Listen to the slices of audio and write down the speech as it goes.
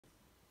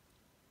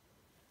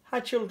Hi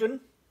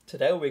children,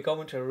 today we're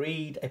going to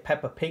read a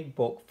Peppa Pig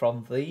book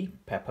from the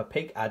Peppa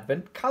Pig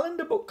Advent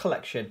Calendar book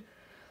collection.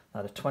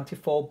 Now the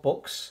 24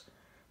 books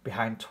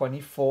behind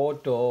 24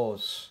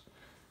 doors.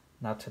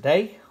 Now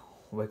today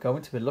we're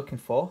going to be looking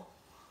for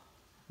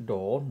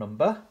door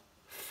number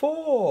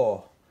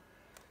 4.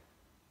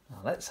 Now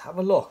let's have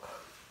a look.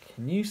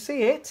 Can you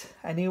see it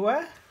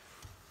anywhere?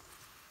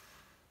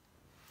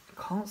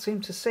 Can't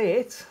seem to see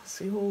it.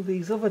 See all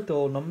these other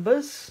door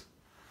numbers.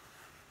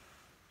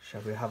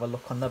 Shall we have a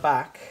look on the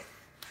back?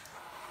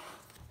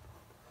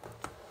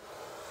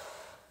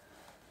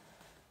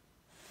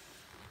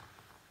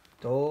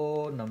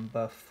 Door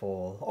number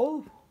 4.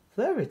 Oh,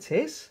 there it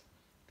is.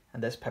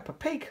 And there's Peppa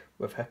Pig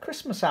with her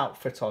Christmas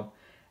outfit on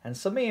and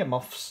some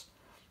earmuffs.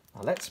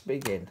 Now let's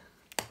begin.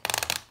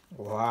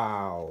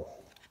 Wow.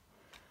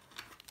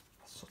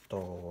 So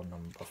door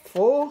number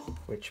 4.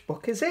 Which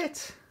book is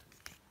it?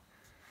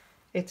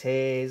 It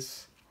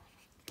is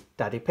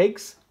Daddy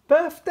Pig's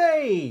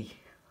birthday.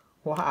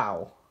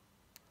 Wow.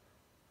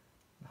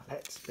 Now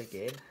let's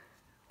begin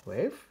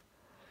with,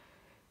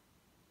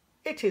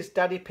 it is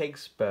Daddy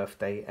Pig's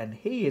birthday and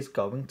he is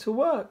going to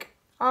work.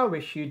 I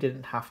wish you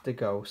didn't have to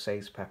go,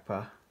 says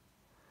Peppa.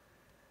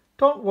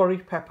 Don't worry,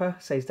 Peppa,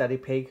 says Daddy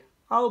Pig.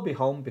 I'll be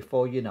home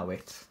before you know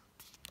it.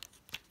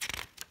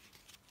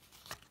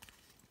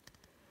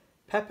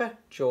 Peppa,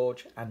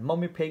 George and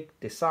Mummy Pig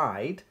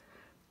decide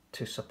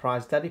to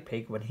surprise Daddy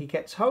Pig when he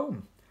gets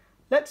home.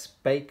 Let's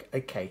bake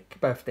a cake,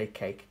 birthday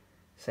cake,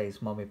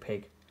 says Mummy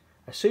Pig.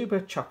 A super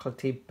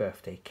chocolatey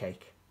birthday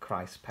cake,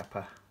 cries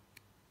Peppa.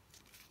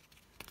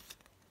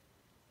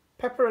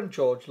 Peppa and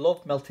George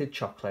love melted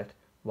chocolate.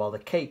 While the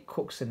cake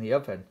cooks in the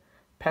oven,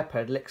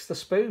 Peppa licks the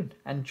spoon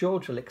and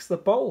George licks the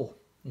bowl.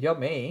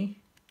 Yummy!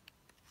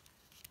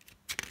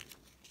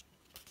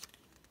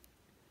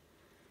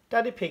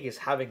 Daddy Pig is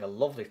having a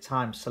lovely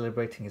time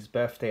celebrating his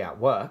birthday at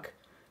work.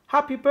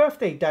 Happy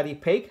birthday, Daddy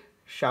Pig,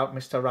 shout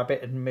Mr.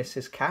 Rabbit and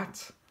Mrs.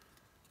 Cat.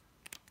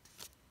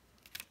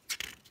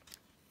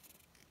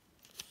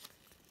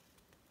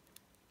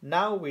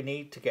 Now we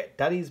need to get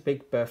Daddy's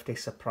big birthday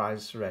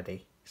surprise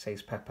ready,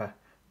 says Peppa.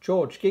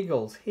 George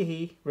giggles. Hee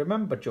hee.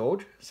 Remember,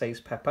 George, says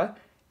Peppa.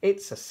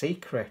 It's a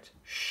secret.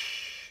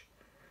 Shh.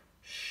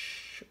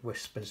 Shh,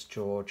 whispers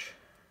George.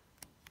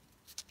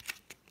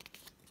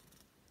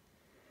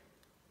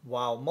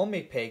 While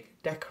Mummy Pig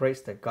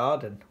decorates the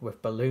garden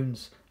with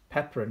balloons,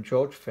 Peppa and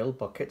George fill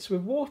buckets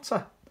with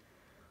water.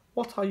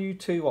 What are you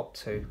two up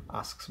to?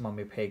 Asks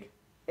Mummy Pig.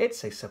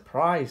 It's a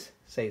surprise,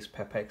 says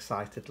Peppa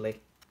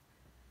excitedly.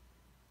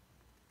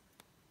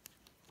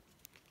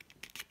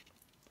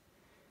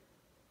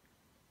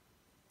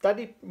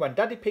 When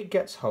Daddy Pig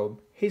gets home,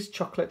 his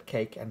chocolate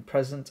cake and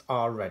presents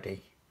are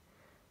ready.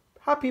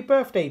 Happy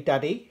birthday,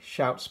 Daddy,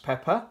 shouts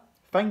Peppa.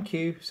 Thank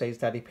you, says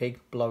Daddy Pig,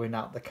 blowing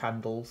out the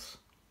candles.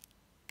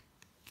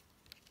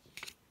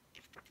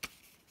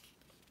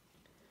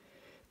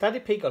 Daddy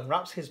Pig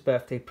unwraps his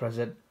birthday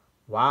present.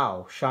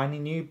 Wow, shiny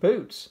new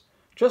boots.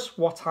 Just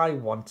what I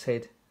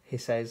wanted, he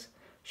says.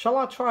 Shall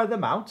I try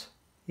them out?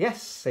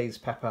 Yes, says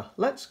Peppa.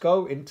 Let's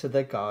go into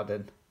the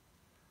garden.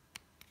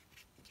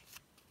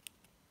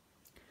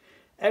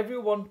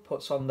 Everyone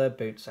puts on their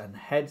boots and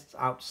heads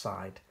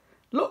outside.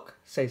 Look,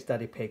 says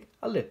Daddy Pig,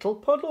 a little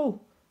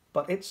puddle.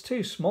 But it's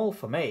too small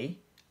for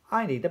me.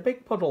 I need a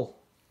big puddle.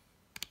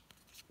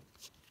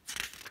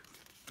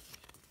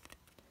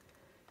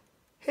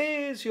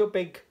 Here's your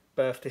big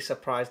birthday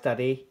surprise,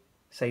 Daddy,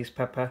 says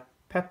Peppa.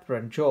 Peppa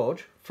and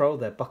George throw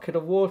their bucket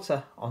of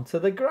water onto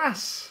the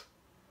grass.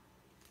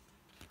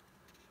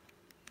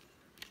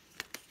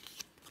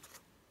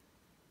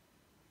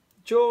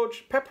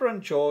 Peppa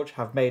and George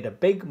have made a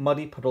big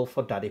muddy puddle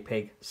for Daddy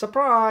Pig.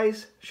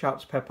 Surprise,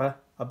 shouts Peppa.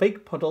 A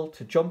big puddle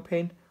to jump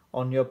in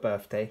on your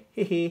birthday.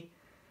 Hee hee.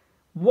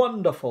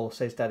 Wonderful,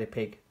 says Daddy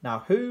Pig.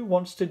 Now who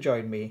wants to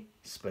join me?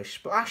 Splish,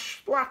 splash,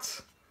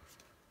 splat.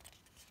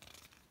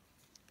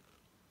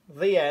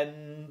 The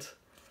end.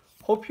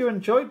 Hope you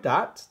enjoyed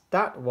that.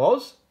 That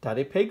was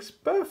Daddy Pig's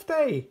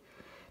birthday.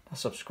 Now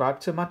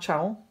subscribe to my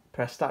channel,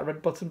 press that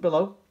red button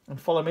below and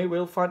follow me.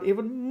 We'll find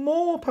even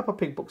more Peppa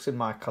Pig books in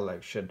my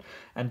collection.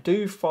 And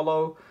do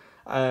follow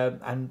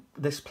and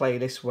this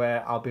playlist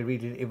where I'll be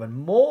reading even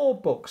more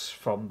books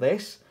from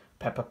this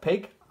Peppa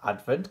Pig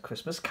Advent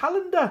Christmas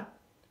calendar.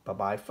 Bye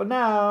bye for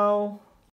now.